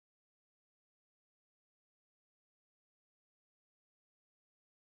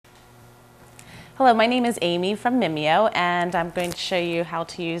Hello, my name is Amy from Mimio, and I'm going to show you how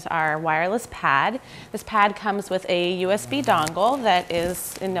to use our wireless pad. This pad comes with a USB dongle that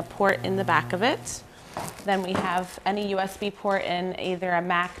is in a port in the back of it. Then we have any USB port in either a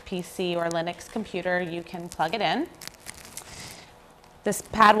Mac, PC, or Linux computer. You can plug it in. This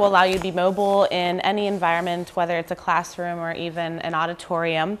pad will allow you to be mobile in any environment, whether it's a classroom or even an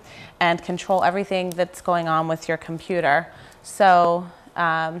auditorium, and control everything that's going on with your computer. So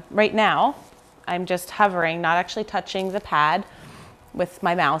right now, I'm just hovering, not actually touching the pad with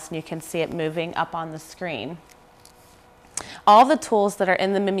my mouse, and you can see it moving up on the screen. All the tools that are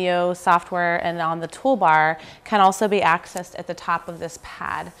in the Mimio software and on the toolbar can also be accessed at the top of this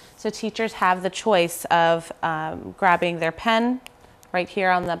pad. So teachers have the choice of grabbing their pen right here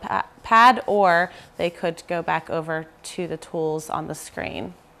on the pad, or they could go back over to the tools on the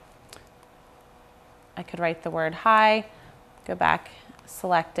screen. I could write the word hi, go back,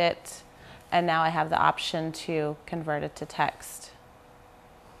 select it, and now I have the option to convert it to text.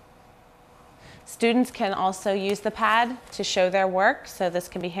 Students can also use the pad to show their work, so this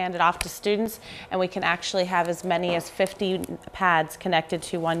can be handed off to students, and we can actually have as many as 50 pads connected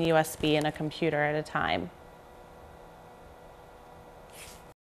to one USB in a computer at a time.